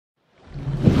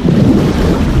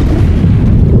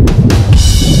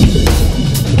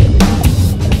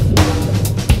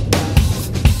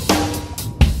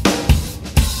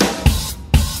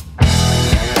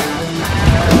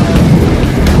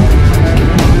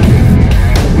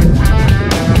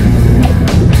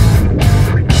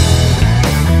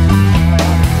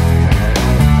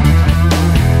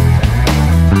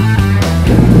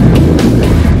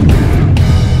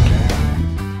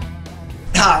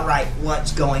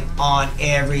going on,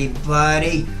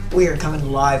 everybody? We are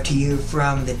coming live to you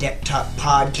from the Deck Talk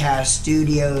Podcast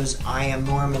Studios. I am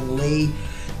Norman Lee.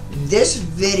 This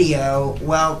video,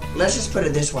 well, let's just put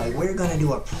it this way. We're going to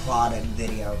do a product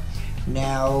video.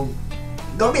 Now,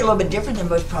 going to be a little bit different than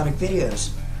most product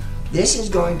videos. This is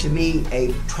going to be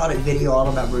a product video all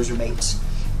about bruiser baits.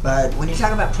 But when you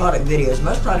talk about product videos,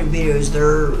 most product videos,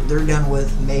 they're done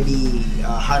with maybe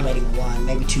highlighting one,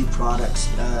 maybe two products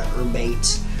or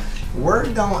baits. We're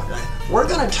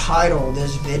gonna title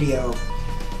this video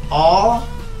 "All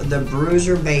the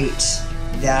Bruiser Baits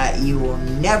That You Will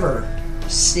Never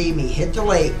See Me Hit the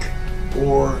Lake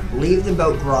or Leave the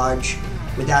Boat Garage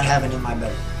Without Having in My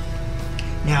Boat."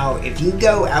 Now, if you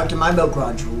go out to my boat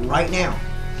garage right now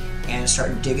and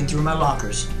start digging through my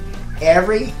lockers,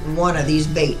 every one of these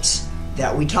baits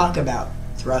that we talk about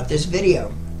throughout this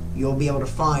video, you'll be able to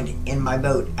find in my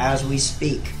boat as we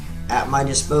speak, at my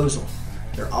disposal.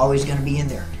 They're always going to be in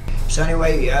there. So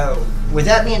anyway, with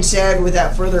that being said,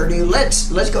 without further ado, let's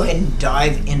go ahead and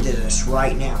dive into this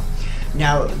right now.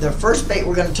 Now, the first bait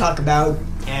we're going to talk about,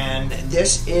 and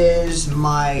this is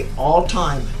my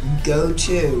all-time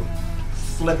go-to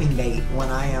flipping bait when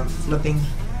I am flipping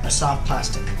a soft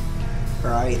plastic.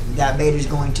 Alright, that bait is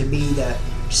going to be the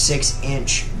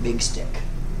 6-inch Big Stick.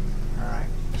 Alright,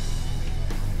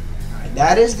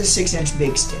 that is the 6-inch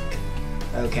Big Stick.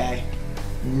 Okay,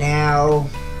 now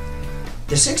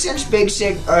the 6-inch Big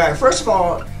Stick. Alright, first of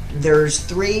all, there's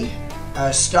three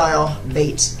style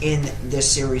baits in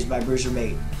this series by Bruiser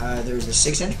Bait. There's the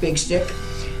 6-inch Big Stick,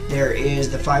 there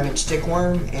is the 5-inch Stick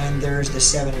Worm, and there's the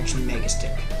 7-inch Mega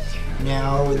Stick.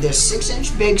 Now, the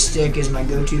 6-inch Big Stick is my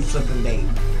go-to flipping bait.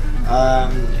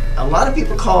 A lot of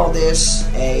people call this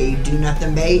a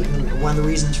do-nothing bait, and one of the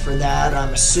reasons for that,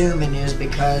 I'm assuming, is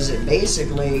because it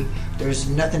basically, there's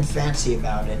nothing fancy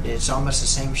about it. It's almost the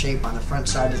same shape on the front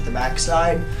side as the back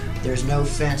side. There's no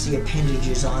fancy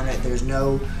appendages on it. There's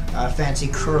no fancy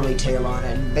curly tail on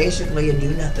it. Basically a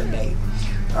do-nothing bait.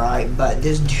 Alright, but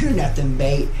this do-nothing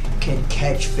bait can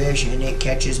catch fish, and it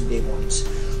catches big ones.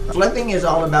 Flipping is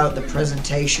all about the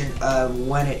presentation of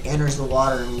when it enters the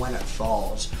water and when it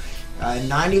falls.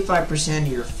 95% of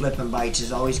your flipping bites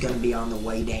is always going to be on the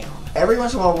way down. Every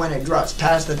once in a while when it drops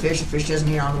past the fish doesn't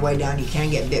eat it on the way down, you can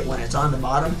get bit when it's on the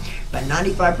bottom, but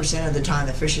 95% of the time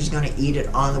the fish is going to eat it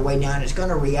on the way down. It's going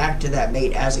to react to that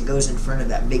bait as it goes in front of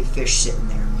that big fish sitting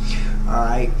there.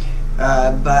 Alright,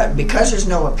 but because there's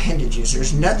no appendages,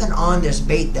 there's nothing on this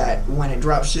bait that when it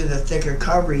drops through the thicker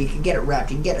cover, you can get it wrapped,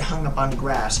 you can get it hung up on the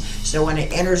grass. So when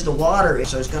it enters the water,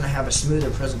 so it's going to have a smoother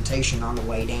presentation on the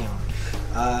way down.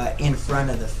 In front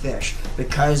of the fish,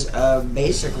 because of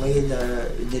basically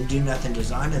the do-nothing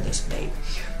design of this bait.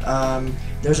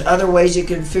 There's other ways you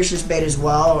can fish this bait as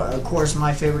well. Of course,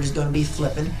 my favorite is going to be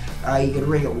flipping. You could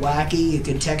rig it wacky, you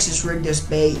could Texas rig this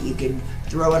bait, you could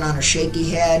throw it on a shaky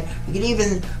head. You could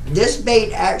even, this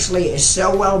bait actually is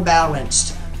so well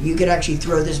balanced, you could actually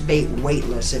throw this bait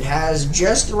weightless. It has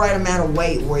just the right amount of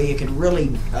weight where you can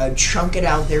really chunk it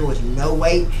out there with no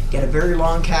weight, get a very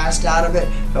long cast out of it,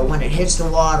 but when it hits the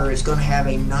water, it's going to have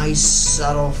a nice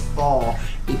subtle fall,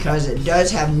 because it does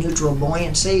have neutral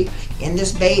buoyancy in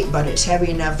this bait, but it's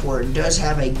heavy enough where it does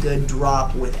have a good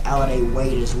drop without a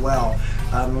weight as well.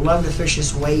 Love to fish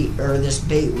this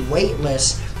bait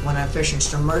weightless when I'm fishing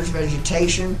submerged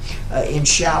vegetation in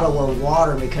shallower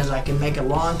water, because I can make a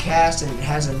long cast and it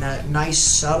has a nice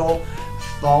subtle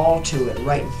fall to it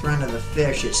right in front of the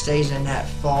fish. It stays in that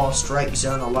fall strike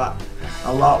zone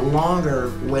a lot longer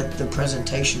with the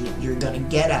presentation that you're going to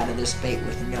get out of this bait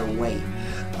with no weight.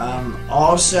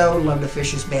 Also love to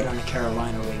fish this bait on a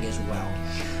Carolina rig as well.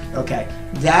 Okay,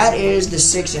 that is the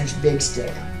 6-inch Big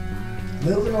Stick.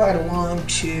 Moving right along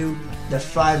to the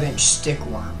 5-inch Stick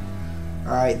Worm.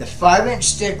 Alright, the 5-inch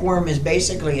Stick Worm is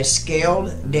basically a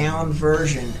scaled down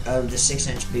version of the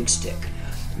 6-inch Big Stick.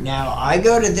 Now, I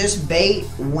go to this bait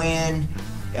when,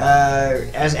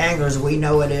 as anglers, we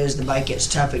know it is, the bite gets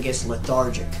tough, it gets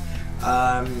lethargic.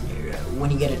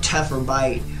 When you get a tougher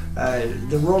bite,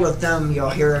 the rule of thumb, you'll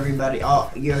hear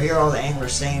all the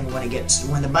anglers saying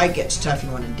when the bite gets tough, you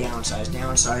want to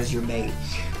downsize your bait.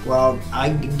 Well, I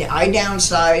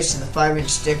downsize to the 5-inch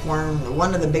Stick Worm.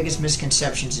 One of the biggest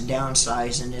misconceptions of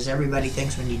downsizing is everybody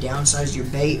thinks when you downsize your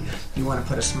bait, you want to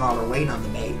put a smaller weight on the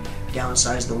bait.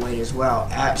 Downsize the weight as well.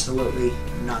 Absolutely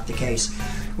not the case.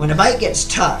 When a bite gets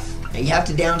tough, you have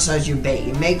to downsize your bait.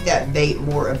 You make that bait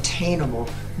more obtainable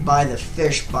by the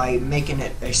fish by making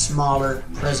it a smaller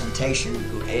presentation.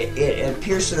 It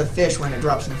appears to the fish when it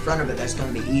drops in front of it that's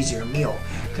going to be easier meal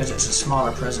because it's a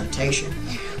smaller presentation.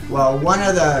 Well, one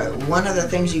of the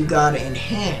things you've got to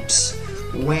enhance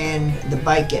when the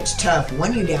bite gets tough,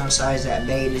 when you downsize that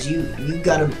bait, is you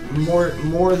got to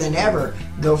more than ever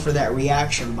go for that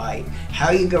reaction bite.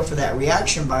 How you go for that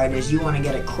reaction bite is you want to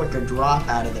get a quicker drop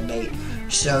out of the bait.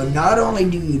 So not only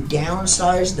do you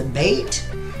downsize the bait,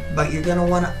 but you're going to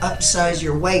want to upsize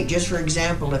your weight. Just for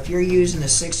example, if you're using a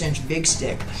 6-inch big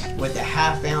stick with a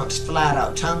 1/2 ounce flat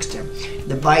out tungsten,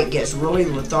 the bite gets really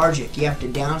lethargic. You have to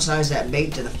downsize that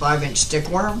bait to the 5-inch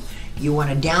stickworm. You want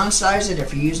to downsize it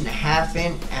if you're using a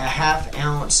 1/2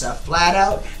 ounce flat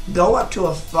out. Go up to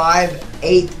a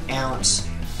 5/8 ounce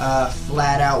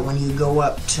flat out when you go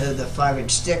up to the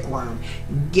 5-inch stickworm.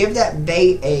 Give that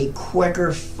bait a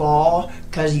quicker fall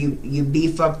because you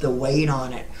beef up the weight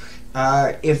on it.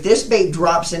 If this bait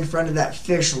drops in front of that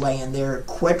fish laying there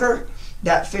quicker,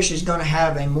 that fish is going to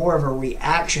have more of a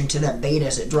reaction to that bait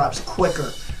as it drops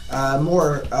quicker,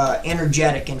 more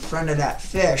energetic in front of that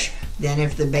fish than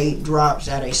if the bait drops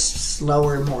at a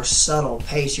slower, more subtle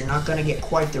pace. You're not going to get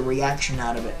quite the reaction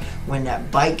out of it. When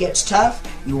that bite gets tough,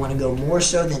 you want to go more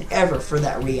so than ever for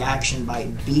that reaction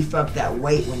bite. Beef up that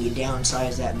weight when you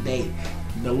downsize that bait.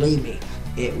 Believe me,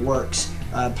 it works.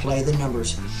 Play the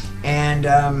numbers. And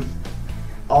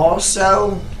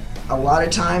also, a lot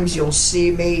of times you'll see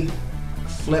me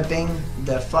flipping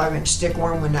the 5-inch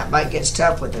stickworm when that bite gets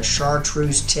tough with a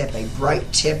chartreuse tip, a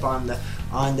bright tip on the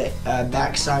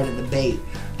back side of the bait.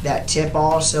 That tip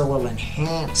also will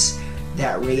enhance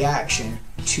that reaction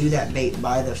to that bait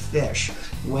by the fish.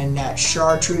 When that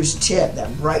chartreuse tip,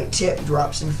 that bright tip,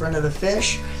 drops in front of the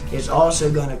fish, it's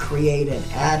also going to create an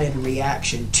added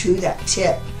reaction to that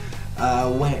tip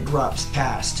when it drops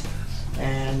past.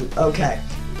 And okay,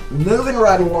 moving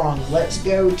right along, let's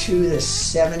go to the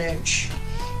 7-inch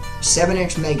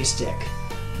Mega Stick.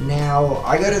 Now,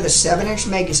 I go to the 7-inch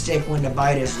Mega Stick when the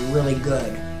bite is really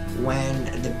good. When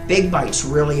the big bite's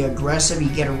really aggressive, you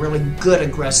get a really good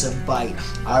aggressive bite.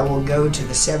 I will go to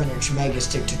the 7-inch Mega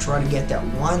Stick to try to get that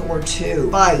 1 or 2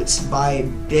 bites by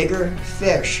bigger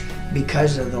fish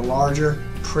because of the larger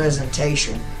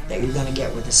presentation that you're going to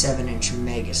get with the 7-inch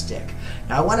Mega Stick.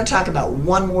 Now, I want to talk about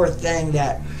one more thing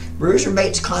that bruiser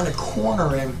bait's kind of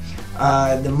cornering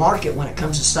the market when it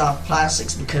comes to soft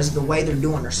plastics because of the way they're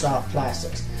doing their soft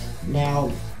plastics.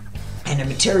 Now, and the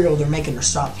material they're making their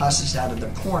soft plastics out of,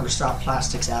 they're pouring their soft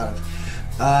plastics out of.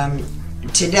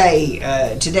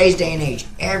 Today's day and age,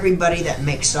 everybody that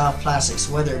makes soft plastics,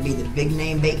 whether it be the big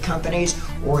name bait companies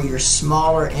or your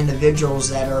smaller individuals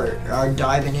that are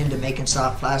diving into making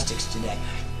soft plastics today,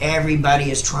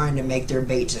 everybody is trying to make their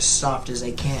baits as soft as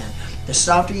they can. The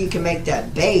softer you can make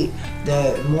that bait,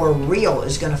 the more real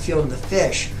it's going to feel to the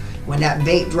fish. When that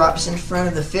bait drops in front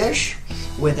of the fish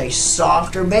with a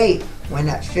softer bait, when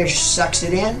that fish sucks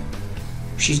it in,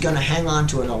 she's going to hang on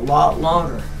to it a lot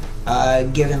longer,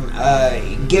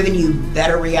 giving you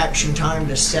better reaction time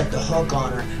to set the hook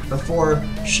on her before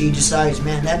she decides,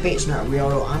 man, that bait's not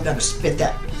real. I'm going to spit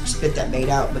that bait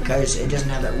out because it doesn't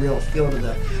have that real feel to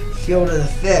the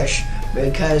fish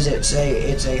because it's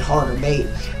a harder bait.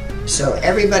 So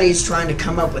everybody's trying to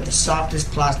come up with the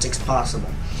softest plastics possible.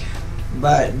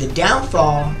 But the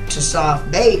downfall to soft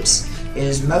baits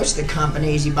is most of the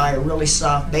companies, you buy a really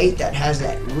soft bait that has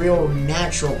that real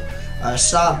natural,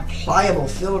 soft, pliable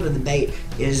feel to the bait,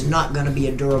 is not going to be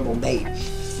a durable bait.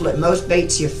 Most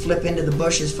baits you flip into the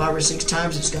bushes 5 or 6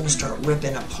 times, it's going to start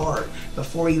ripping apart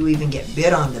before you even get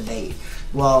bit on the bait.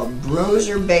 Well,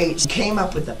 bruiser baits came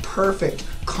up with the perfect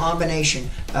combination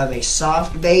of a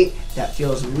soft bait that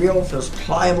feels real, feels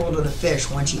pliable to the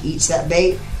fish once he eats that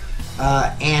bait,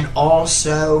 and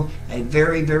also a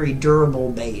very, very durable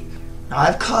bait. Now,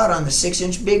 I've caught on the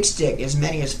 6-inch big stick as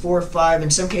many as 4 or 5, in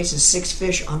some cases 6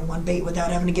 fish on one bait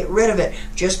without having to get rid of it,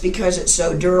 just because it's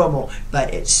so durable.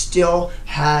 But it still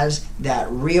has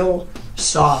that real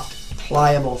soft,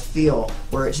 pliable feel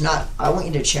where it's not. I want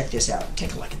you to check this out.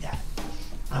 Take a look at that.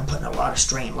 I'm putting a lot of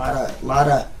strain, a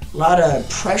lot of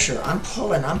pressure. I'm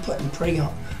pulling pretty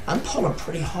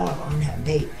hard on that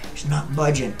bait. It's not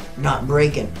budging, not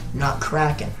breaking, not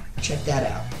cracking. Check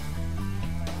that out.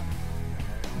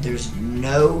 There's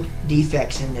no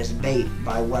defects in this bait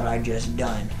by what I just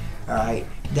done. Alright,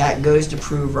 that goes to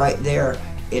prove right there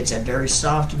it's a very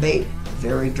soft bait,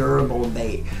 very durable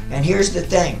bait. And here's the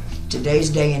thing, today's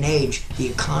day and age, the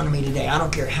economy today, I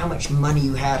don't care how much money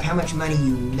you have, how much money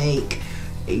you make,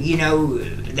 you know,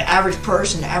 the average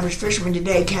person, the average fisherman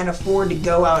today can't afford to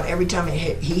go out every time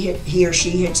he or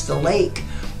she hits the lake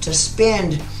to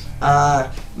spend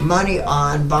money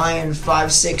on buying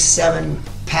 5, 6, 7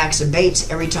 packs of baits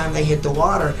every time they hit the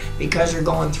water, because they're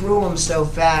going through them so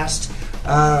fast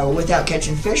without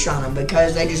catching fish on them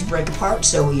because they just break apart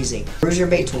so easy. Bruiser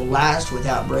baits will last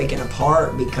without breaking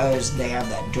apart because they have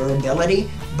that durability,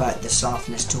 but the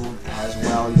softness to them as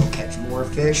well. You'll catch more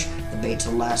fish. The baits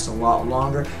will last a lot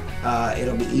longer.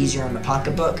 It'll be easier on the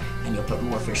pocketbook, and you'll put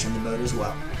more fish in the boat as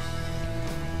well.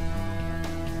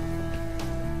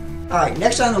 Alright,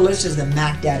 next on the list is the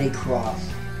Mac Daddy Craw.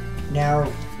 Now,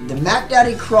 the Mac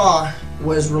Daddy Craw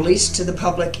was released to the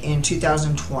public in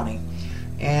 2020,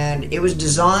 and it was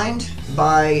designed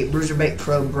by Bruiser Bait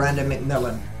Pro Brandon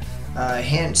McMillan.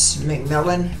 Hence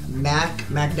McMillan,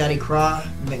 Mac Daddy Craw,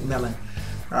 McMillan.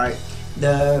 Alright,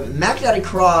 the Mac Daddy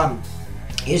Craw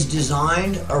is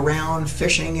designed around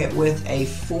fishing it with a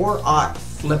 4/0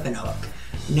 flipping hook.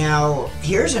 Now,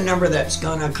 here's a number that's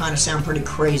gonna kind of sound pretty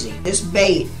crazy. This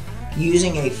bait,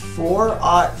 using a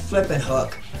 4/0 flipping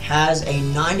hook, has a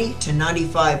 90 to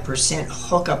 95%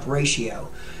 hookup ratio,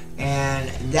 and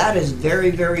that is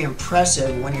very, very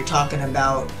impressive when you're talking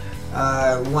about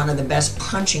one of the best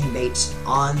punching baits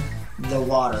on the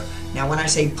water. Now, when I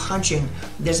say punching,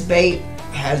 this bait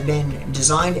has been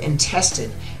designed and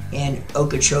tested in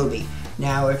Okeechobee.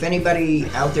 Now, if anybody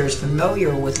out there is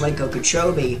familiar with Lake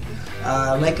Okeechobee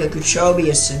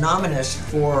is synonymous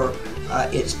for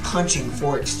its punching,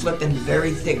 for its flipping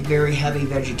very thick, very heavy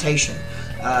vegetation.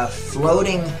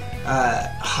 Floating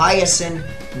hyacinth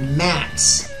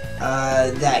mats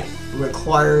that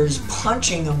requires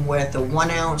punching them with a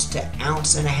 1 ounce to 1.5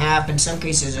 ounces, in some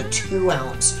cases a 2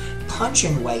 ounce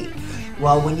punching weight.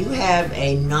 Well, when you have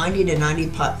a 90 to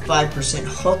 95%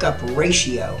 hookup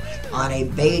ratio on a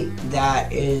bait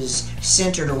that is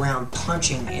centered around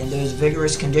punching in those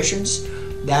vigorous conditions,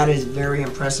 that is very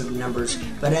impressive numbers.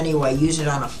 But anyway, use it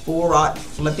on a 4/0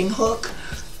 flipping hook.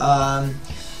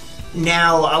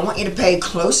 Now, I want you to pay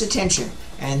close attention,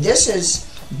 and this is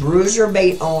bruiser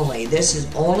bait only. This is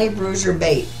only bruiser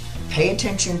bait. Pay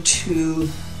attention to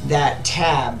that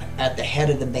tab at the head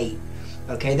of the bait.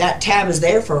 Okay, that tab is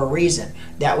there for a reason.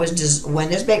 That was when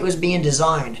this bait was being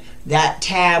designed, that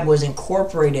tab was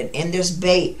incorporated in this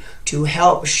bait to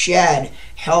help shed,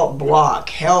 help block,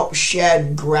 help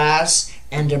shed grass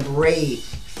and debris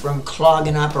from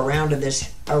clogging up around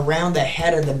the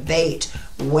head of the bait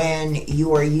when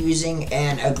you are using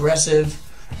an aggressive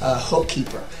hook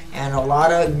keeper. And a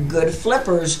lot of good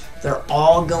flippers, they're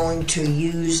all going to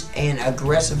use an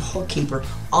aggressive hook keeper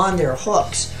on their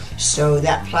hooks. So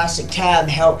that plastic tab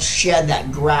helps shed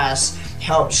that grass,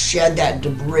 helps shed that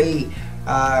debris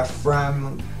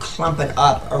from clumping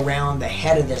up around the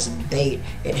head of this bait.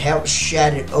 It helps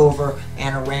shed it over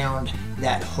and around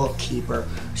that hook keeper.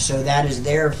 So that is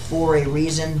there for a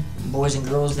reason, boys and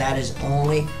girls. That is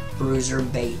only bruiser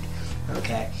bait.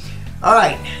 Okay.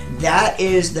 Alright, that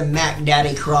is the Mac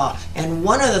Daddy Craw. And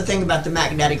one other thing about the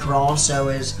Mac Daddy Craw also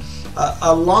is,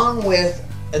 along with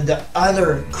the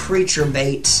other creature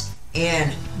baits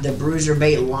in the bruiser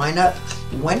bait lineup,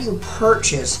 when you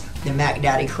purchase the Mac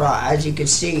Daddy Craw, as you can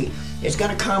see, it's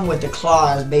going to come with the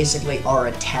claws basically are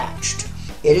attached.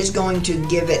 It is going to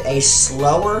give it a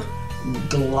slower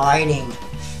gliding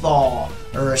fall,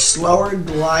 or a slower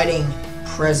gliding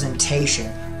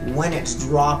presentation when it's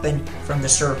dropping from the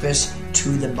surface to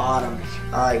the bottom,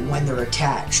 when they're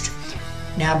attached.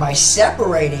 Now, by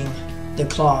separating the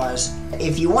claws,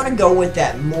 if you want to go with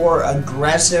that more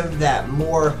aggressive, that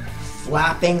more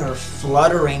flapping or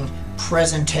fluttering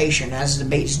presentation as the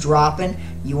bait's dropping,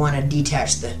 you want to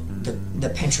detach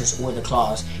the pinchers or the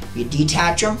claws. If you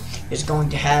detach them, it's going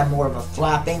to have more of a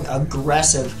flapping,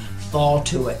 aggressive fall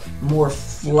to it, more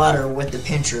flutter with the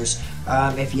pinchers.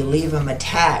 If you leave them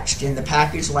attached in the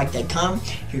package like they come,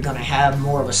 you're going to have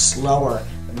more of a slower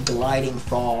gliding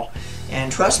fall.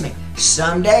 And trust me,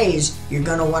 some days you're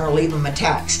going to want to leave them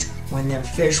attached. When the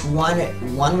fish want it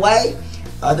one way,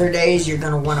 other days you're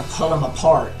going to want to pull them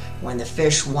apart when the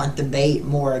fish want the bait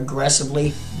more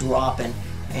aggressively dropping.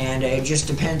 And it just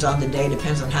depends on the day,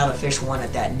 depends on how the fish want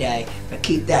it that day. But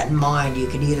keep that in mind. You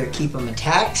can either keep them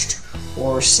attached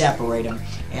or separate them.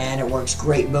 And it works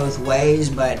great both ways,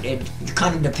 but it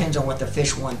kind of depends on what the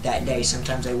fish want that day.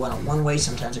 Sometimes they want it one way,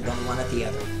 sometimes they're going to want it the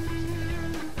other.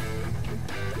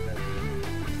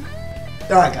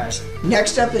 Alright guys,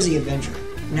 next up is the Avenger.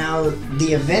 Now,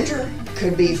 the Avenger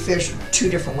could be fished two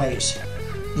different ways.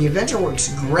 The Avenger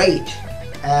works great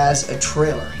as a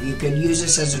trailer. You could use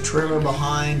this as a trailer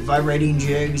behind vibrating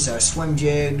jigs, swim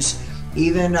jigs,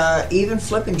 even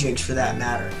flipping jigs for that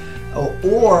matter.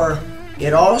 Or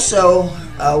it also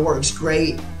works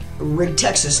great Rig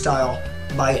Texas style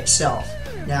by itself.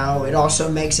 Now, it also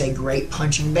makes a great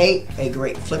punching bait, a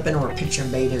great flipping or pitching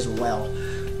bait as well.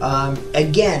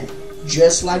 Again,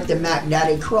 just like the Mac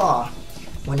Daddy Craw,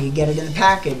 when you get it in the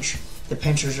package, the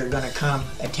pinchers are going to come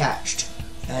attached.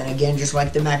 And again, just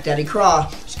like the Mac Daddy Craw,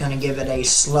 it's going to give it a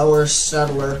slower,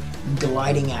 subtler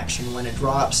gliding action. When it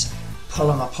drops, pull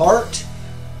them apart.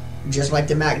 Just like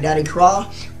the Mac Daddy Craw,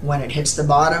 when it hits the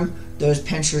bottom, those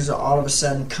pinchers will all of a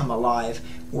sudden come alive.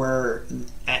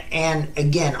 And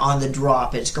again, on the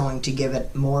drop, it's going to give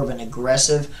it more of an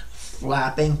aggressive,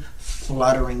 flapping,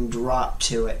 fluttering drop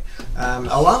to it.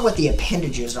 Along with the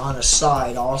appendages on the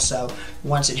side also,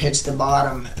 once it hits the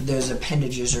bottom, those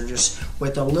appendages are just,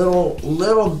 with a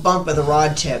little bump of the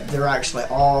rod tip, they're actually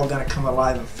all going to come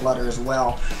alive and flutter as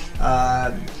well.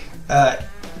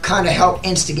 Kind of help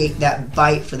instigate that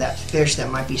bite for that fish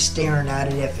that might be staring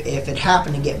at it if it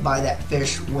happened to get by that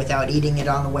fish without eating it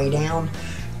on the way down,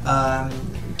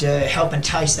 to help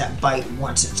entice that bite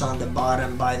once it's on the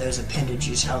bottom by those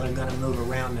appendages, how they're going to move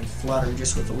around and flutter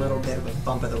just with a little bit of a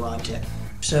bump of the rod tip.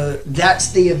 So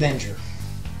that's the Avenger.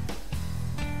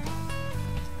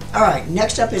 Alright,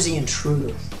 next up is the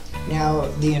Intruder. Now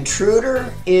the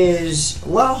Intruder is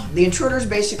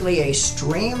basically a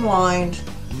streamlined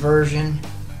version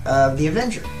of the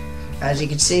Avenger. As you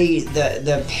can see,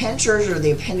 the pinchers or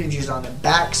the appendages on the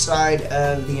back side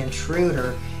of the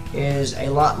Intruder is a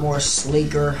lot more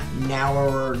sleeker,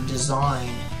 narrower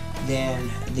design than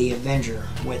the Avenger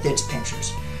with its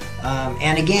pinchers.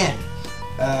 And again,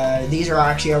 these are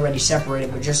actually already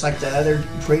separated, but just like the other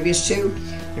previous two,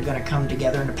 they're going to come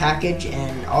together in a package.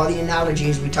 And all the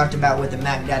analogies we talked about with the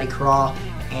Mac Daddy Craw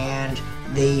and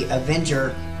the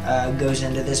Avenger goes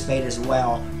into this bait as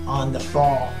well on the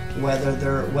fall,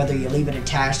 whether you leave it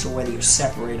attached or whether you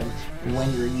separate them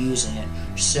when you're using it.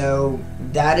 So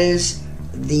that is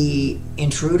the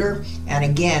Intruder. And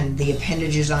again, the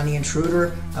appendages on the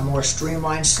Intruder, a more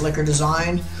streamlined, slicker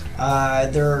design.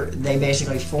 They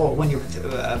basically fold when you're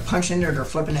punching it or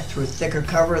flipping it through thicker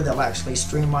cover. They'll actually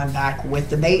streamline back with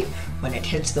the bait. When it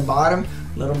hits the bottom,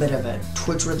 a little bit of a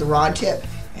twitch with the rod tip,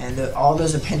 and all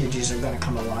those appendages are going to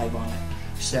come alive on it.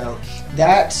 So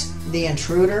that's the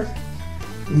Intruder.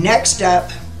 Next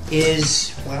up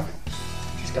is, well,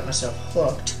 I just got myself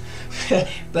hooked.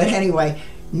 But anyway,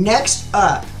 next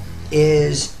up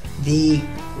is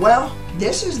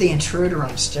this is the Intruder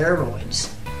on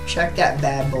steroids. Check that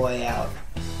bad boy out.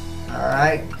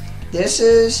 Alright, this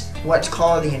is what's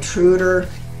called the Intruder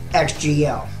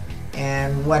XGL.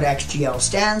 And what XGL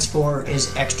stands for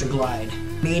is extra glide,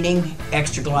 meaning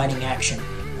extra gliding action.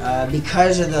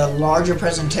 Because of the larger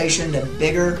presentation, the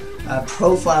bigger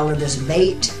profile of this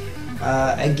bait,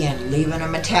 again, leaving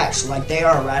them attached like they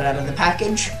are right out of the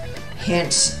package,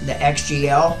 hence the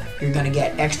XGL, you're going to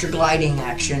get extra gliding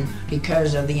action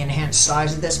because of the enhanced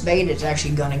size of this bait. It's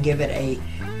actually going to give it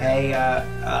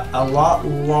a lot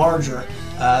larger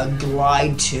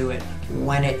glide to it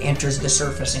when it enters the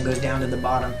surface and goes down to the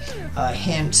bottom,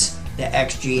 hence the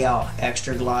XGL,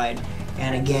 extra glide.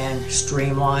 And again,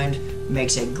 streamlined,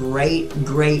 makes a great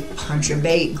punching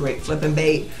bait, great flipping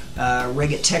bait.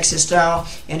 Rig it Texas style.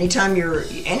 Anytime you're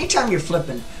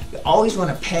flipping, you always want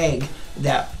to peg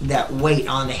that weight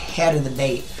on the head of the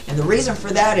bait. And the reason for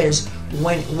that is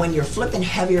when you're flipping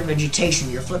heavier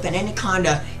vegetation, you're flipping any kind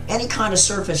of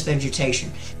surface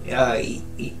vegetation,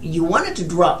 you want it to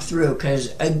drop through,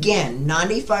 because again,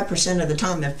 95% of the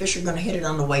time the fish are going to hit it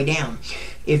on the way down.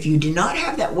 If you do not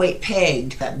have that weight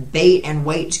pegged, that bait and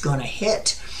weight's going to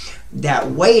hit.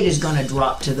 That weight is going to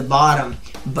drop to the bottom,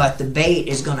 but the bait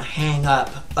is going to hang up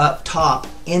top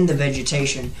in the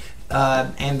vegetation.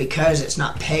 And because it's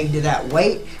not pegged to that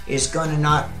weight, it's going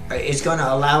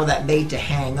to allow that bait to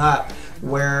hang up,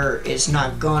 where it's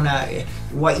not gonna.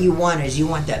 What you want is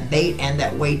that bait and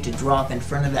that weight to drop in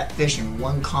front of that fish in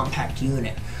one compact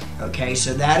unit. Okay,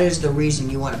 so that is the reason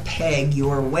you want to peg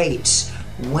your weights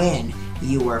when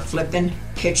you are flipping,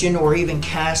 pitching, or even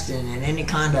casting in any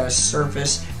kind of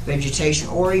surface vegetation,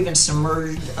 or even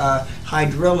submerged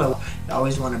hydrilla. You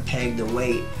always want to peg the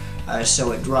weight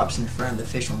so it drops in front of the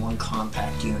fish in one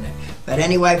compact unit. But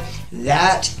anyway,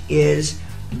 that is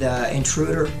the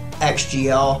Intruder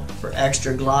XGL for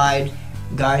extra glide.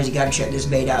 Guys, you got to check this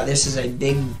bait out. This is a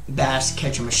big bass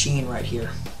catcher machine right here.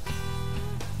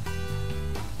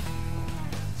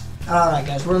 Alright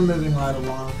guys, we're moving right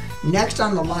along. Next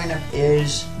on the lineup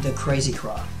is the Crazy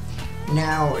Craw.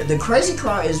 Now, the Crazy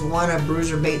Craw is one of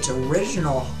Bruiserbait's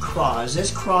original craws.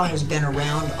 This craw has been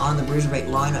around on the Bruiserbait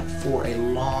lineup for a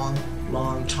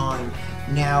long time.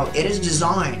 Now, it is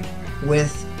designed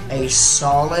with a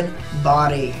solid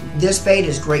body. This bait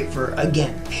is great for,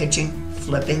 again, pitching,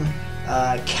 flipping,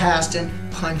 casting,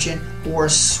 punching, or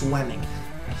swimming.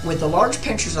 with the large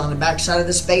pinchers on the back side of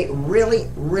this bait,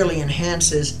 really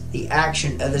enhances the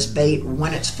action of this bait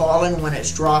when it's falling, when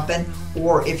it's dropping,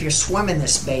 or if you're swimming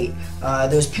this bait.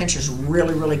 Those pinchers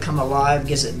really come alive,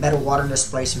 gives it better water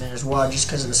displacement as well, just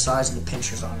because of the size of the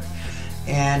pinchers on it.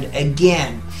 And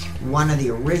again, one of the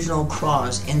original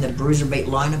craws in the bruiser bait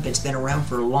lineup. It's been around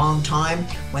for a long time.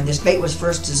 When this bait was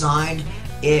first designed,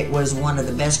 it was one of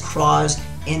the best craws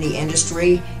in the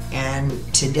industry, and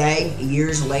today,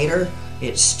 years later,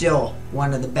 it's still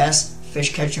one of the best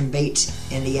fish catching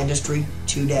baits in the industry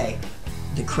today.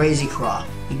 The Crazy Craw.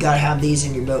 You gotta have these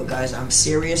in your boat, guys. I'm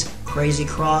serious. Crazy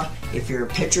Craw. If you're a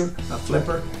pitcher, a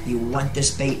flipper, you want this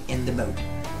bait in the boat.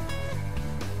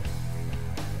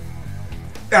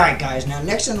 Alright guys, now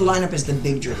next in the lineup is the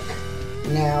Big Jerk.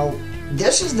 Now,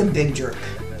 this is the Big Jerk.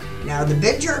 Now, the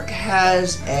Big Jerk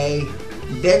has a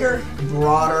bigger,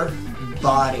 broader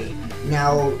body.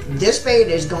 Now, this bait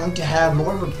is going to have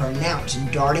more of a pronounced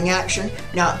darting action.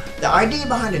 Now, the idea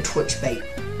behind a twitch bait,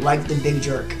 like the Big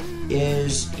Jerk,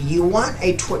 is you want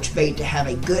a twitch bait to have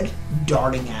a good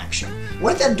darting action.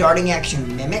 What that darting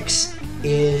action mimics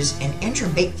is an injured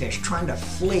baitfish trying to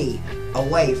flee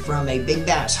away from a big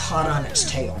bass hot on its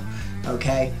tail.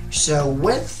 Okay, so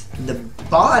with the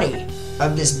body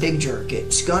of this Big Jerk,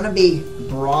 it's going to be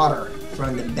broader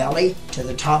from the belly to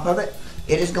the top of it.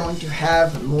 It is going to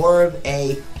have more of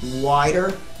a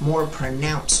wider, more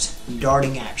pronounced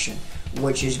darting action,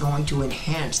 which is going to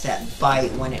enhance that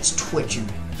bite when it's twitching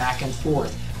back and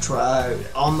forth,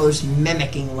 almost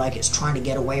mimicking like it's trying to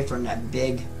get away from that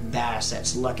big bass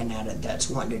that's looking at it, that's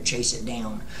wanting to chase it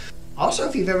down. Also,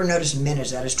 if you've ever noticed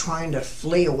minnows that is trying to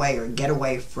flee away or get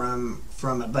away from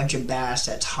a bunch of bass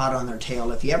that's hot on their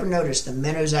tail, if you ever notice, the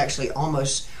minnows actually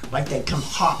almost like they come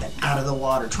hopping out of the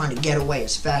water trying to get away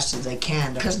as fast as they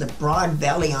can. Because of the broad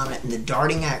belly on it and the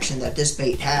darting action that this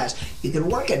bait has, you can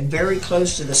work it very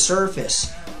close to the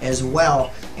surface as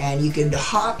well, and you can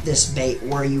hop this bait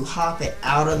where you hop it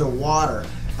out of the water.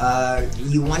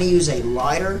 You want to use a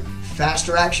lighter,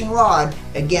 faster action rod.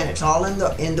 Again, it's all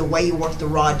in the way you work the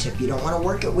rod tip. You don't want to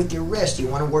work it with your wrist, you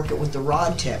want to work it with the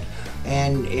rod tip.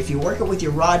 And if you work it with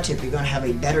your rod tip, you're going to have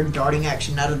a better darting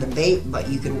action out of the bait, but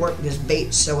you can work this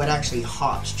bait so it actually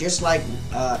hops, just like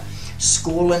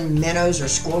schooling minnows or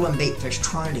schooling baitfish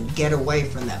trying to get away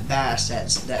from that bass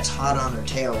that's hot on their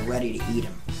tail, ready to eat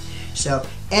them. So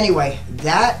anyway,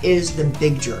 that is the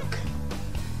Big Jerk.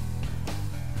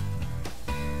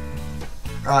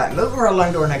 Alright, moving right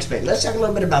along to our next bait. Let's talk a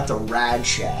little bit about the Rad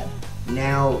Shad.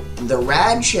 Now, the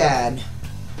Rad Shad,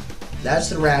 that's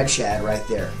the Rad Shad right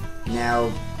there.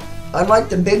 Now, unlike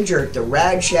the Big Jerk, the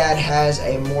Rad Shad has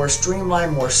a more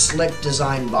streamlined, more slick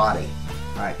design body.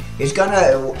 Alright, it's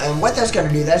gonna, and what that's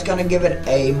gonna do, that's gonna give it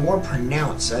a more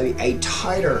pronounced, a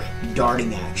tighter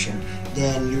darting action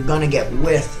than you're gonna get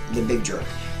with the Big Jerk.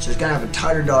 So it's gonna have a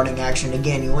tighter darting action.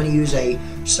 Again, you want to use a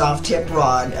soft tip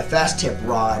rod, a fast tip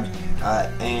rod,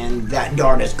 and that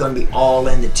dart is going to be all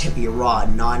in the tip of your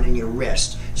rod, not in your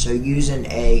wrist. So using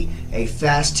a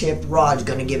fast tip rod is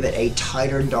going to give it a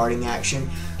tighter darting action.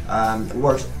 It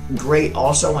works great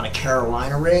also on a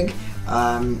Carolina rig.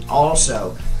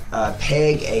 Also,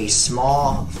 peg a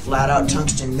small flat out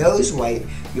tungsten nose weight,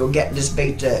 you'll get this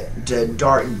bait to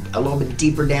dart a little bit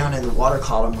deeper down in the water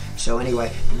column. So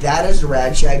anyway, that is the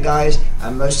Rad Shad, guys, a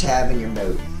must have in your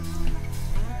boat.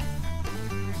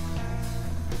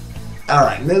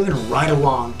 Alright, moving right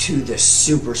along to the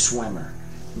Super Swimmer.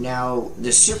 Now,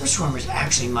 the Super Swimmer is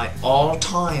actually my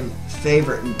all-time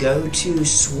favorite go-to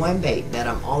swim bait that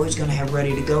I'm always going to have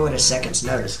ready to go at a second's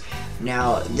notice.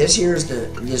 Now, this here is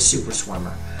the Super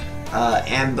Swimmer.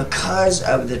 And because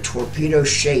of the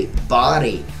torpedo-shaped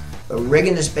body,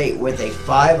 rigging this bait with a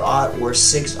 5/0 or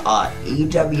 6/0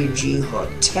 EWG hook,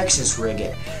 Texas rig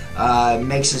it,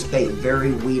 makes this bait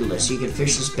very weedless. You can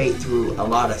fish this bait through a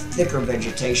lot of thicker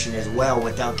vegetation as well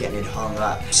without getting it hung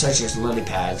up, such as lily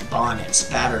pads, bonnets,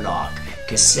 spatterdock,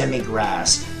 Kissimmee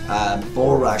grass,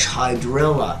 bulrush,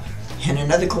 hydrilla. And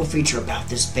another cool feature about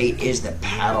this bait is the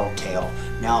paddle tail.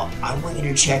 Now, I want you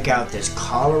to check out this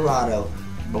Colorado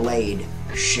blade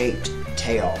shaped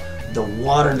tail. The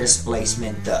water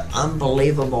displacement, the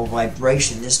unbelievable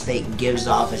vibration this bait gives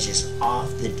off is just off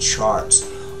the charts.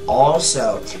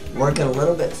 Also, work it a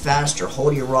little bit faster,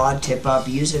 hold your rod tip up,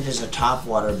 use it as a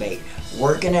topwater bait.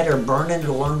 Working it or burning it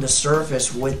along the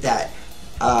surface with that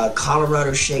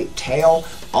Colorado shaped tail,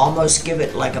 almost give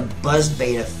it like a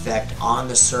buzzbait effect on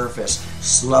the surface.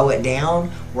 Slow it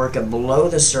down, work it below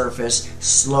the surface,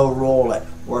 slow roll it.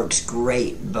 Works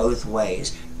great both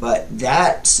ways. But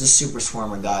that's the Super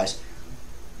Swimmer, guys.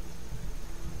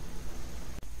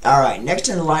 Alright, next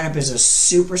in the lineup is a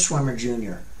Super Swimmer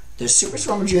Junior. The Super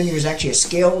Swimmer Junior is actually a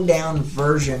scaled down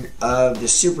version of the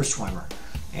Super Swimmer.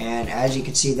 And as you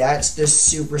can see, that's the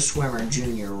Super Swimmer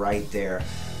Junior right there.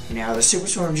 Now the Super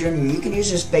Swimmer Junior, you can use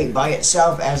this bait by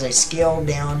itself as a scaled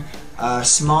down,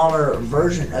 smaller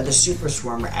version of the Super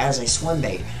Swimmer as a swim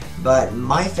bait. But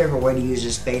my favorite way to use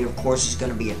this bait, of course, is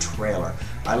going to be a trailer.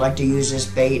 I like to use this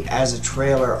bait as a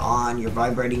trailer on your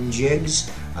vibrating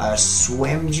jigs,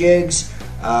 swim jigs,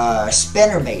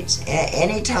 spinner baits,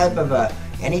 any type of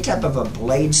a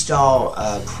blade style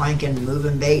cranking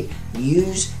moving bait.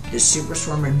 Use the Super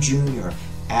Swimmer Junior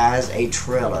as a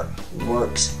trailer.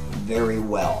 Works very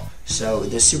well. So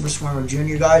the Super Swimmer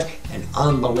Junior, guys, an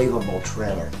unbelievable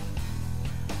trailer.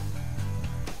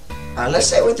 Alright, let's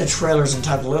stay with the trailers and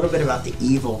talk a little bit about the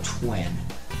Evil Twin.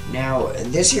 Now,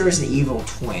 this here is the Evil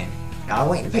Twin. Now, I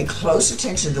want you to pay close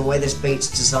attention to the way this bait's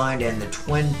designed and the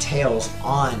twin tails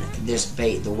on this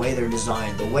bait, the way they're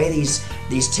designed, the way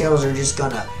these tails are just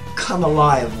gonna come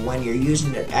alive when you're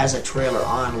using it as a trailer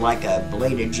on like a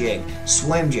bladed jig,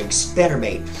 swim jig, spinner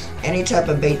bait, any type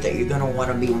of bait that you're gonna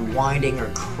want to be winding or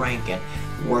cranking.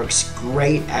 Works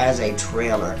great as a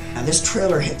trailer. Now this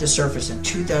trailer hit the surface in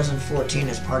 2014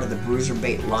 as part of the Bruiser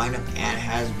Bait lineup and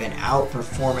has been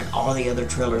outperforming all the other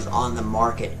trailers on the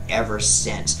market ever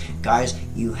since. Guys,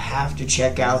 you have to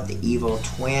check out the Evil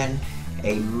Twin,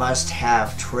 a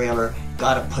must-have trailer.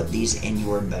 Gotta put these in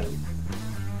your boat.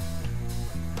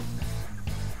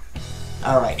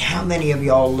 Alright, how many of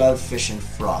y'all love fishing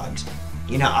frogs?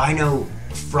 You know, I know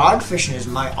frog fishing is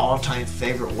my all-time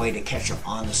favorite way to catch them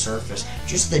on the surface.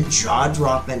 Just the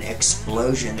jaw-dropping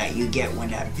explosion that you get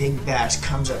when that big bass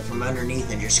comes up from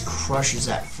underneath and just crushes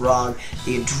that frog.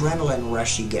 The adrenaline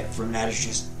rush you get from that is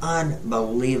just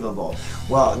unbelievable.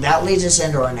 Well, that leads us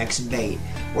into our next bait.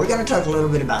 We're going to talk a little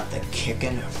bit about the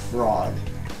Kickin' Frog.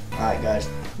 Alright guys,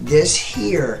 this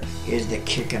here is the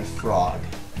Kickin' Frog.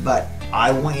 But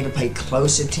I want you to pay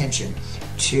close attention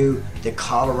to the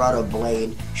Colorado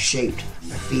blade shaped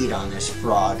feet on this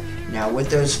frog. Now with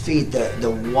those feet,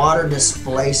 the water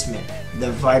displacement,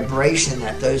 the vibration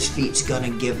that those feet's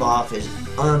gonna give off is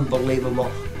unbelievable,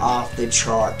 off the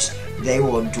charts. They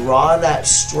will draw that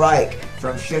strike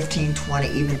from 15, 20,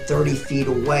 even 30 feet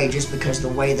away just because the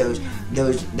way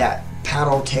that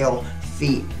paddle tail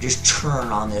feet just churn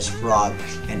on this frog.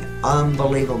 An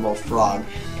unbelievable frog,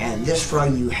 and this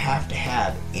frog you have to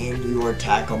have in your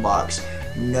tackle box,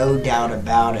 no doubt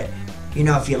about it. You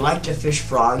know, if you like to fish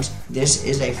frogs, this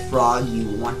is a frog you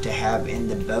want to have in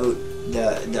the boat.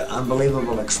 The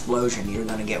unbelievable explosion you're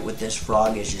going to get with this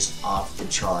frog is just off the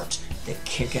charts. The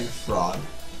Kickin' Frog.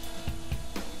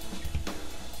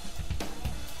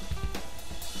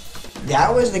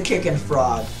 That was the Kickin'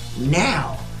 Frog.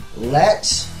 Now,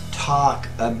 let's talk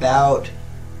about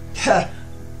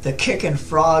the Kickin'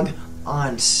 Frog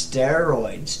on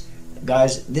steroids.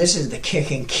 Guys, this is the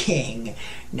Kickin' King.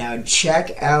 Now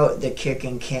check out the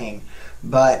Kickin' King.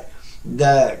 But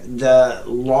the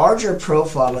larger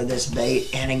profile of this bait,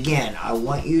 and again, I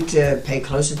want you to pay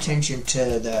close attention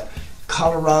to the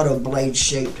Colorado blade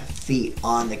shaped feet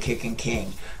on the Kickin'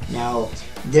 King. Now,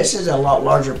 this is a lot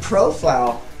larger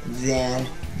profile than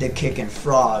the Kickin'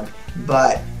 Frog,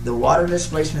 but the water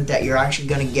displacement that you're actually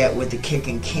going to get with the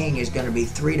Kickin' King is going to be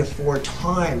 3 to 4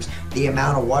 times the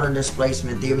amount of water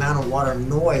displacement, the amount of water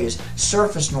noise,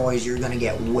 surface noise you're going to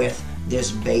get with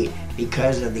this bait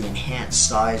because of the enhanced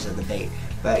size of the bait.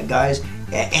 But guys,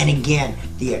 and again,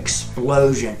 the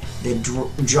explosion, the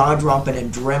jaw-dropping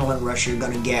adrenaline rush you're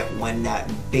going to get when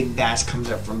that big bass comes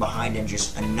up from behind and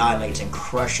just annihilates and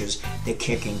crushes the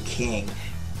Kickin' King.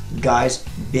 Guys,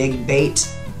 big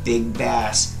baits, big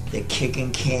bass, the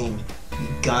Kickin' King. You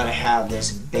gotta have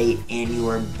this bait in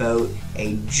your boat.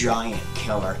 A giant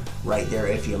killer right there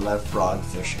if you love frog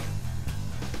fishing.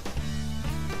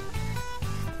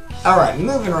 Alright,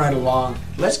 moving right along,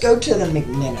 let's go to the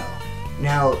McMinnow.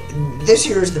 Now, this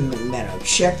here is the McMinnow.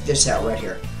 Check this out right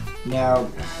here. Now,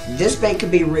 this bait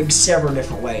could be rigged several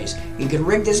different ways. You can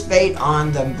rig this bait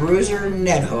on the Bruiser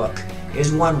net hook,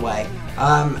 is one way.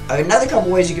 Another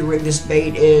couple ways you can rig this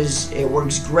bait is it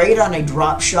works great on a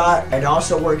drop shot. It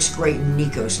also works great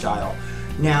Nico style.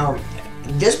 Now,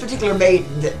 this particular bait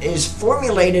is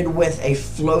formulated with a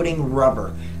floating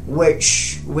rubber,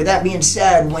 which, with that being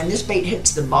said, when this bait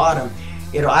hits the bottom,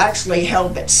 it'll actually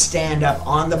help it stand up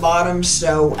on the bottom,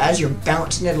 so as you're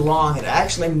bouncing it along, it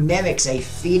actually mimics a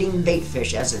feeding bait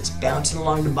fish as it's bouncing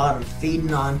along the bottom,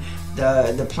 feeding on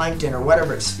the plankton or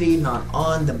whatever it's feeding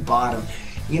on the bottom.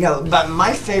 But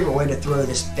my favorite way to throw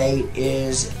this bait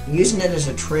is using it as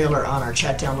a trailer on our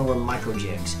Chat Down Lower micro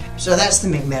jigs. So that's the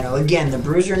McMinnow. Again, the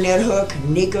Bruiser Net Hook,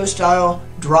 Nico style,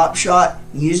 drop shot,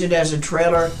 use it as a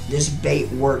trailer. This bait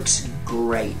works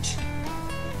great.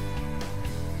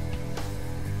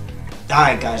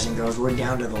 Alright guys and girls, we're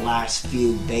down to the last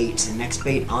few baits. The next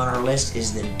bait on our list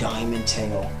is the Diamond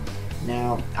Tail.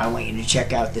 Now, I want you to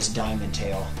check out this Diamond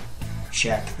Tail.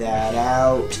 Check that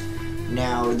out.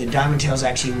 Now, the Diamond Tail is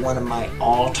actually one of my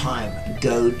all-time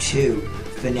go-to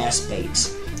finesse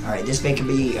baits. Alright, this bait can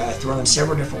be thrown in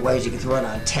several different ways. You can throw it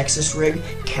on a Texas rig,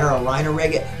 Carolina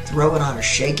rig it, throw it on a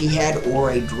shaky head,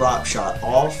 or a drop shot.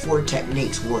 All 4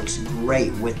 techniques works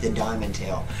great with the Diamond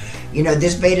Tail.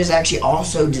 This bait is actually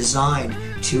also designed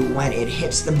to, when it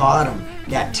hits the bottom,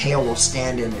 that tail will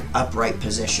stand in an upright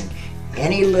position.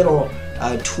 Any little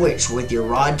twitch with your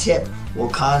rod tip will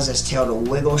cause this tail to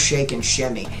wiggle, shake, and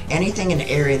shimmy. Anything in the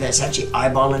area that's actually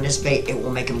eyeballing this bait, it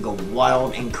will make them go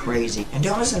wild and crazy. And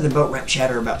don't listen to the boat ramp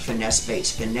chatter about finesse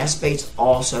baits. Finesse baits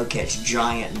also catch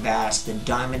giant bass. The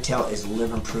Diamond Tail is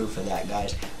living proof of that,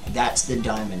 guys. That's the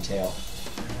Diamond Tail.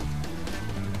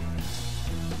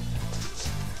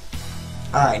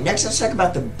 Alright, next let's talk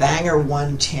about the Banger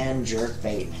 110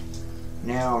 jerkbait.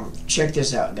 Now, check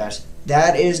this out, guys.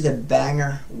 That is the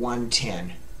Banger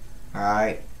 110.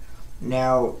 Alright.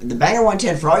 Now, the Banger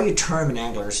 110, for all you tournament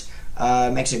anglers,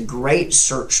 makes a great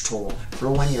search tool for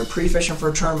when you're pre-fishing for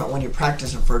a tournament, when you're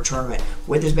practicing for a tournament.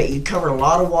 With this bait, you cover a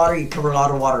lot of water, you cover a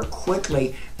lot of water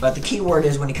quickly, but the key word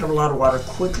is when you cover a lot of water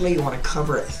quickly, you want to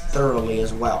cover it thoroughly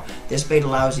as well. This bait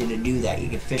allows you to do that. You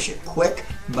can fish it quick,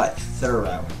 but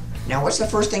thorough. Now, what's the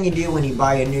first thing you do when you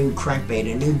buy a new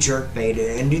crankbait, a new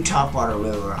jerkbait, a new topwater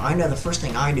lure? I know the first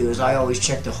thing I do is I always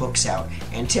check the hooks out.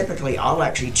 And typically, I'll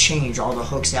actually change all the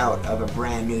hooks out of a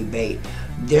brand new bait.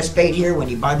 This bait here, when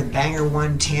you buy the Banger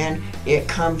 110, it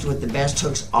comes with the best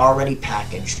hooks already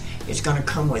packaged. It's going to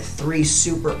come with 3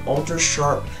 super ultra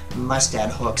sharp mustad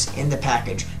hooks in the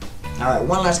package. Alright,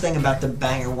 one last thing about the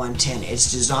Banger 110.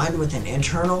 It's designed with an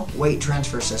internal weight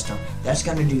transfer system. That's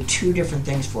going to do 2 different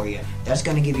things for you. That's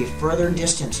going to give you further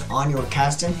distance on your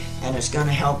casting, and it's going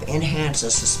to help enhance a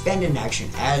suspending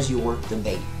action as you work the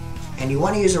bait. And you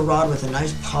want to use a rod with a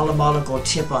nice polybolical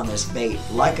tip on this bait,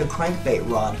 like a crankbait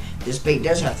rod. This bait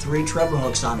does have 3 treble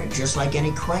hooks on it, just like any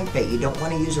crankbait. You don't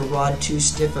want to use a rod too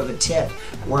stiff of a tip,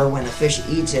 where when the fish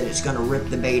eats it, it's going to rip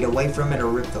the bait away from it or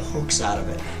rip the hooks out of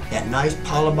it. That nice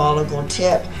polybolical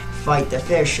tip, fight the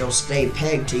fish, you'll stay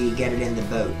pegged till you get it in the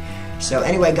boat. So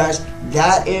anyway, guys,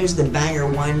 that is the Banger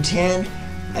 110.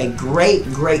 A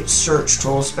great search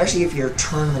tool, especially if you're a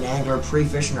tournament angler,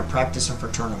 pre-fishing or practicing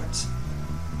for tournaments.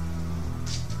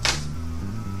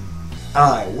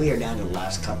 Alright, we are down to the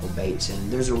last couple baits, and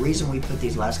there's a reason we put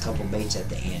these last couple baits at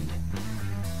the end.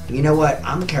 You know what?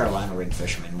 I'm a Carolina rig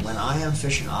fisherman. When I am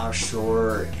fishing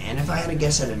offshore, and if I had to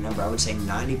guess at a number, I would say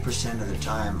 90% of the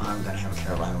time I'm going to have a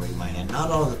Carolina rig in my hand.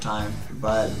 Not all the time,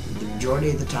 but the majority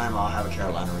of the time I'll have a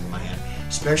Carolina rig in my hand.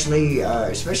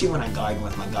 Especially when I guide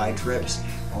with my guide trips.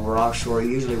 When we're offshore,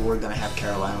 usually we're going to have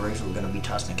Carolina rigs. We're going to be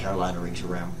tossing the Carolina rigs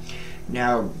around.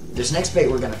 Now, this next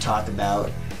bait we're going to talk about,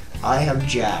 I have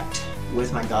jacked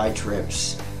with my guide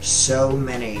trips so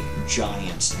many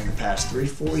giants in the past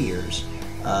 3-4 years.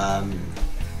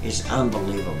 Is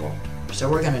unbelievable. So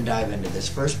we're going to dive into this.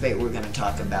 First bait we're going to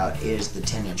talk about is the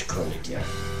 10-inch curly tail.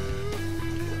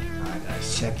 Alright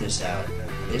guys, check this out.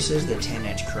 This is the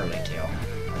 10-inch curly tail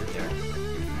right there.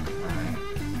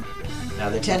 Alright. Now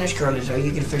the 10-inch curly tail,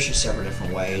 you can fish it several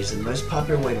different ways. The most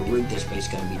popular way to rig this bait is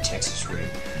going to be Texas rig.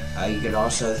 You could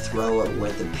also throw it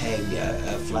with a peg,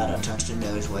 a flat out tungsten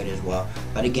nose weight as well.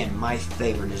 But again, my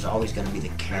favorite is always going to be the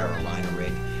Carolina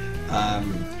rig.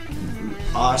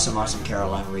 Awesome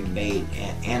Carolina rig bait.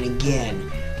 And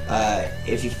again,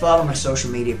 if you follow my social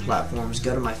media platforms,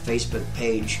 go to my Facebook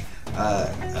page,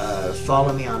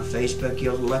 follow me on Facebook.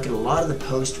 You'll look at a lot of the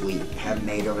posts we have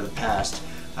made over the past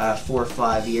 4 or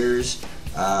 5 years.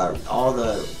 All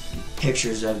the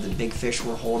pictures of the big fish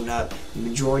we're holding up, the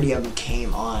majority of them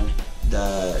came on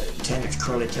the 10-inch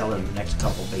curly tail and the next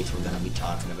couple baits we're going to be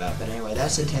talking about. But anyway,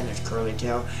 that's the 10-inch curly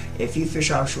tail. If you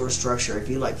fish offshore structure, if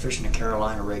you like fishing a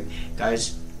Carolina rig,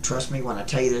 guys, trust me when I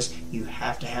tell you this, you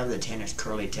have to have the 10-inch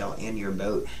curly tail in your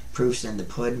boat. Proof's in the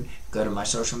pudding. Go to my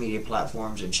social media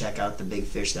platforms and check out the big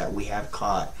fish that we have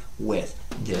caught with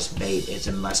this bait. It's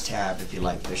a must-have if you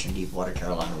like fishing deep water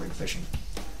Carolina rig fishing.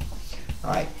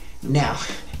 Alright, now,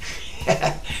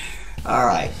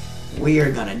 alright, we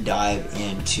are going to dive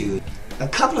into a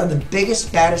couple of the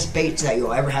biggest, baddest baits that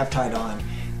you'll ever have tied on.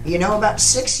 You know, about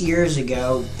 6 years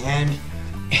ago, and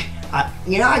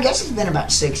I guess it's been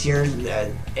about 6 years.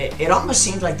 It almost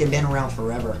seems like they've been around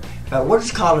forever. But we'll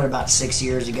just call it about 6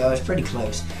 years ago. It's pretty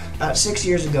close. About 6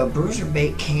 years ago, Bruiser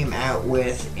Bait came out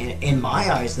with, in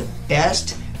my eyes, the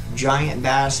best giant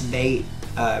bass bait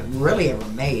really ever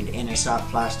made in a soft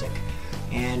plastic.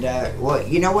 And well,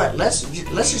 you know what? Let's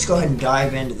just go ahead and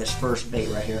dive into this first bait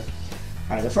right here.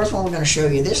 All right, the first one we're going to show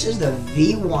you. This is the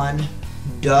V1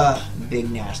 Duh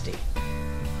Big Nasty.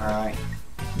 All right,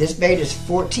 this bait is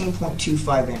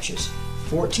 14.25 inches,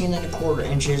 14¼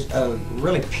 inches of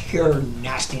really pure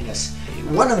nastiness.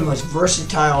 One of the most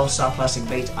versatile soft plastic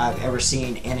baits I've ever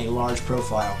seen in a large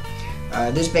profile.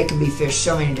 This bait can be fished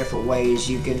so many different ways.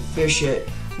 You can fish it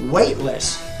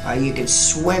weightless. You could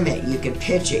swim it, you could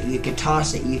pitch it, you could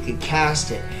toss it, you could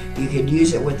cast it, you could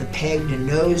use it with a peg to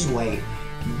nose weight.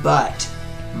 But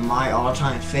my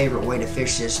all-time favorite way to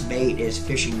fish this bait is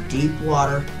fishing deep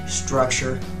water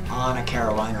structure on a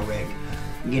Carolina rig.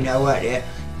 You know what?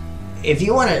 If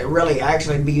you want to really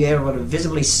actually be able to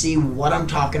visibly see what I'm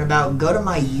talking about, go to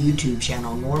my YouTube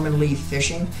channel, Norman Lee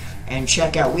Fishing, and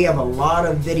check out. We have a lot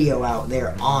of video out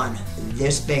there on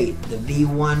this bait, the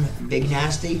V1 Big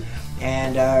Nasty,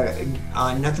 and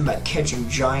on nothing but catching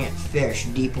giant fish,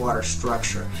 deep water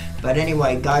structure. But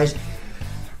anyway, guys,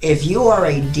 if you are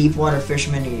a deep water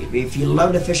fisherman, if you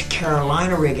love to fish a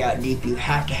Carolina rig out deep, you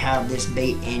have to have this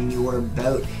bait in your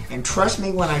boat. And trust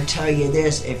me when I tell you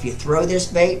this, if you throw this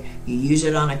bait, you use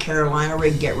it on a Carolina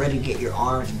rig, get ready to get your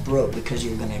arms broke because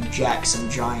you're going to jack some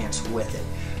giants with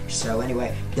it. So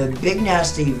anyway, the Big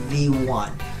Nasty V1.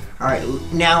 All right,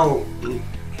 now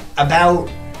about,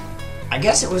 I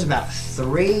guess it was about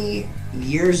 3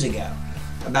 years ago.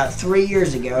 About 3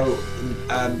 years ago,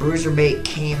 Bruiser Bait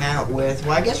came out with,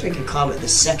 well, I guess we could call it the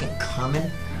second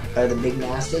coming of the Big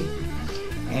Nasty.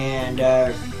 And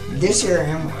this here,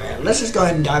 let's just go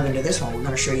ahead and dive into this one. We're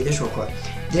going to show you this real quick.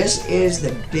 This is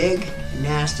the Big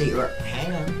Nasty, or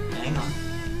hang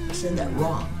on, I said that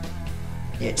wrong.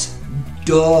 It's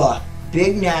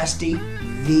Big Nasty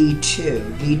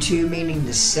V2. V2 meaning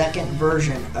the second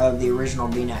version of the original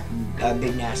Big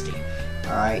Nasty.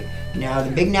 Alright, now the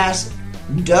Big Nasty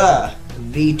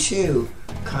V2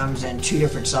 comes in two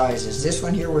different sizes. This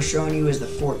one here we're showing you is the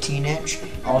 14 inch,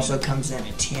 also comes in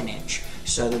a 10 inch.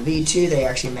 So the V2 they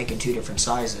actually make in two different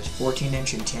sizes, 14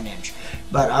 inch and 10 inch.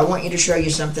 But I want you to show you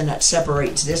something that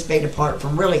separates this bait apart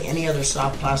from really any other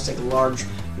soft plastic large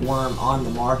worm on the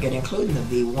market, including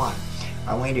the V1.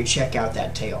 I want you to check out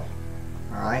that tail.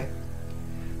 Alright.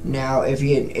 Now if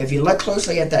you look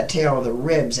closely at that tail, the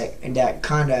ribs that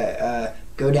kind of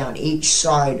go down each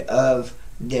side of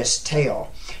this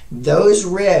tail, those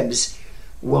ribs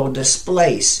will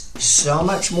displace so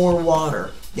much more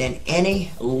water than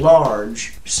any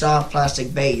large soft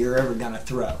plastic bait you're ever going to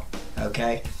throw.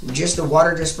 Okay, just the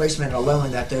water displacement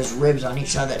alone that those ribs on each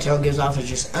side of that tail gives off is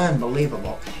just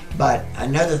unbelievable. But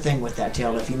another thing with that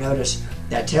tail, if you notice,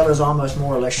 that tail is almost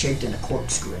more or less shaped in a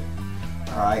corkscrew.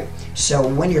 Alright, so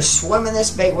when you're swimming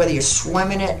this bait, whether you're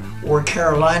swimming it or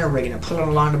Carolina rigging it, pulling it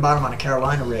along the bottom on a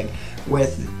Carolina rig,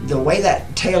 with the way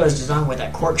that tail is designed with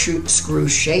that corkscrew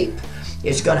shape,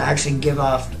 it's going to actually give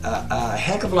off a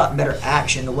heck of a lot better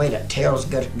action. The way that tail is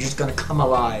just going to come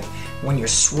alive when you're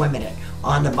swimming it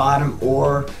on the bottom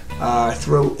or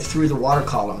through the water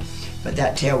column. But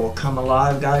that tail will come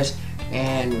alive, guys,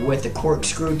 and with the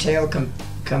corkscrew tail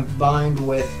combined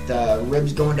with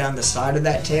ribs going down the side of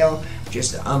that tail,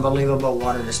 just the unbelievable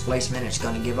water displacement it's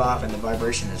going to give off and the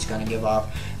vibration it's going to give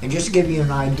off. And just to give you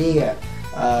an idea,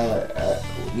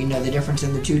 you know the difference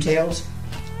in the two tails?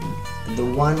 The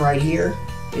one right here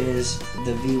is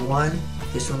the V1,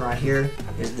 this one right here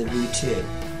is the V2.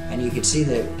 And you can see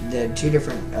the two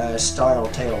different style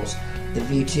tails. The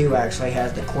V2 actually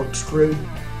has the corkscrew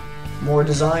more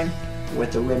design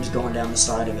with the ribs going down the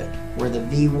side of it, where the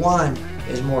V1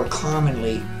 is more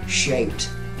commonly shaped,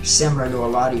 similar to a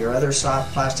lot of your other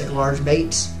soft plastic large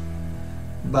baits.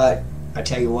 But I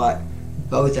tell you what,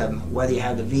 both of them, whether you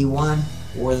have the V1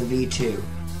 or the V2,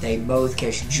 they both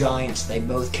catch giants, they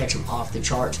both catch them off the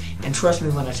charts. And trust me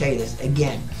when I tell you this,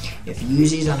 again, if you use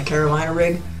these on a Carolina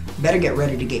rig, better get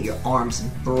ready to get your arms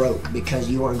broke, because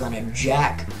you are going to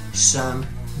jack some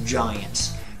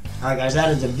giants. Alright guys, that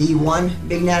is the V1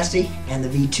 Big Nasty and the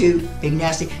V2 Big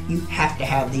Nasty. You have to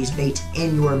have these baits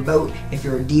in your boat. If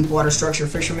you're a deep water structure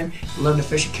fisherman, love to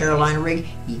fish a Carolina rig,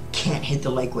 you can't hit the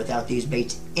lake without these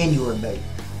baits in your boat.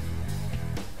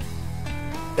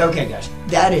 Okay guys,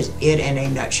 that is it in a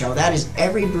nutshell. That is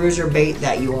every Bruiser bait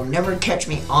that you will never catch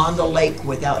me on the lake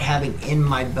without having in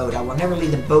my boat. I will never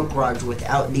leave the boat garage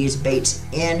without these baits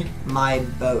in my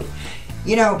boat.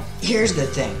 You know, here's the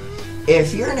thing.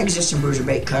 if you're an existing Bruiser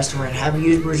Bait customer and have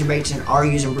used Bruiser Baits and are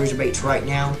using Bruiser Baits right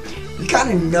now, you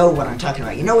kind of know what I'm talking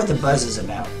about. You know what the buzz is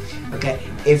about. Okay,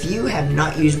 if you have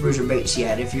not used Bruiser Baits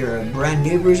yet, if you're a brand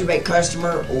new Bruiser Bait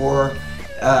customer or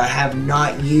have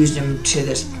not used them to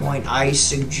this point, I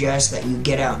suggest that you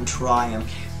get out and try them.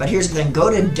 But here's the thing, go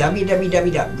to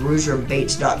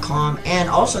www.bruiserbaits.com and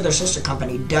also their sister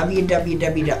company,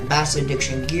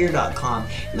 www.bassaddictiongear.com.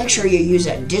 Make sure you use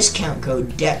that discount code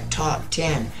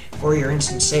DECKTALK10 for your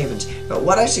instant savings. But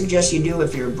what I suggest you do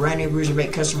if you're a brand new Bruiser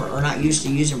Bait customer or not used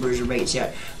to using Bruiser Baits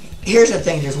yet, here's the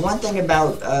thing, there's one thing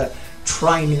about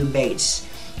trying new baits.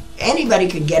 Anybody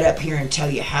could get up here and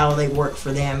tell you how they work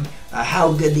for them,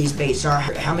 how good these baits are,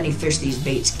 how many fish these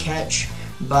baits catch,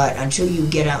 but until you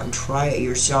get out and try it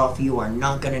yourself, you are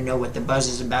not going to know what the buzz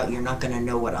is about. You're not going to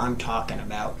know what I'm talking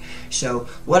about. So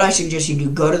what I suggest you do,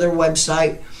 go to their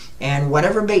website, and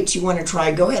whatever baits you want to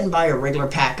try, go ahead and buy a regular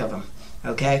pack of them.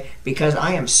 Okay, because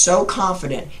I am so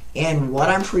confident in what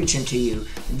I'm preaching to you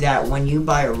that when you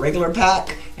buy a regular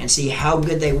pack and see how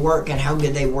good they work and how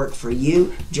good they work for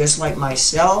you, just like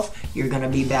myself, you're going to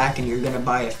be back and you're going to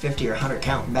buy a 50 or 100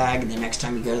 count bag the next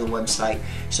time you go to the website.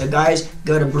 So guys,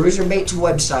 go to Bruiser Baits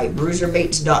website,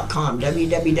 bruiserbaits.com,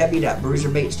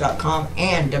 www.bruiserbaits.com,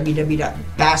 and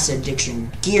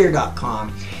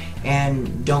www.bassaddictiongear.com.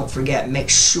 And don't forget, make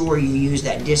sure you use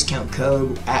that discount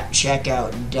code at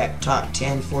checkout,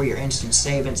 DECKTALK10, for your instant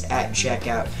savings at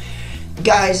checkout.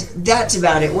 Guys, that's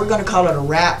about it. We're going to call it a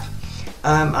wrap.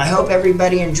 I hope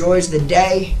everybody enjoys the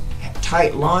day.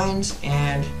 Tight lines,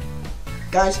 and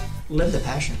guys, live the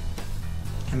passion.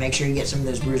 And make sure you get some of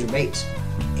those Bruiser Baits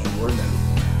in your boat.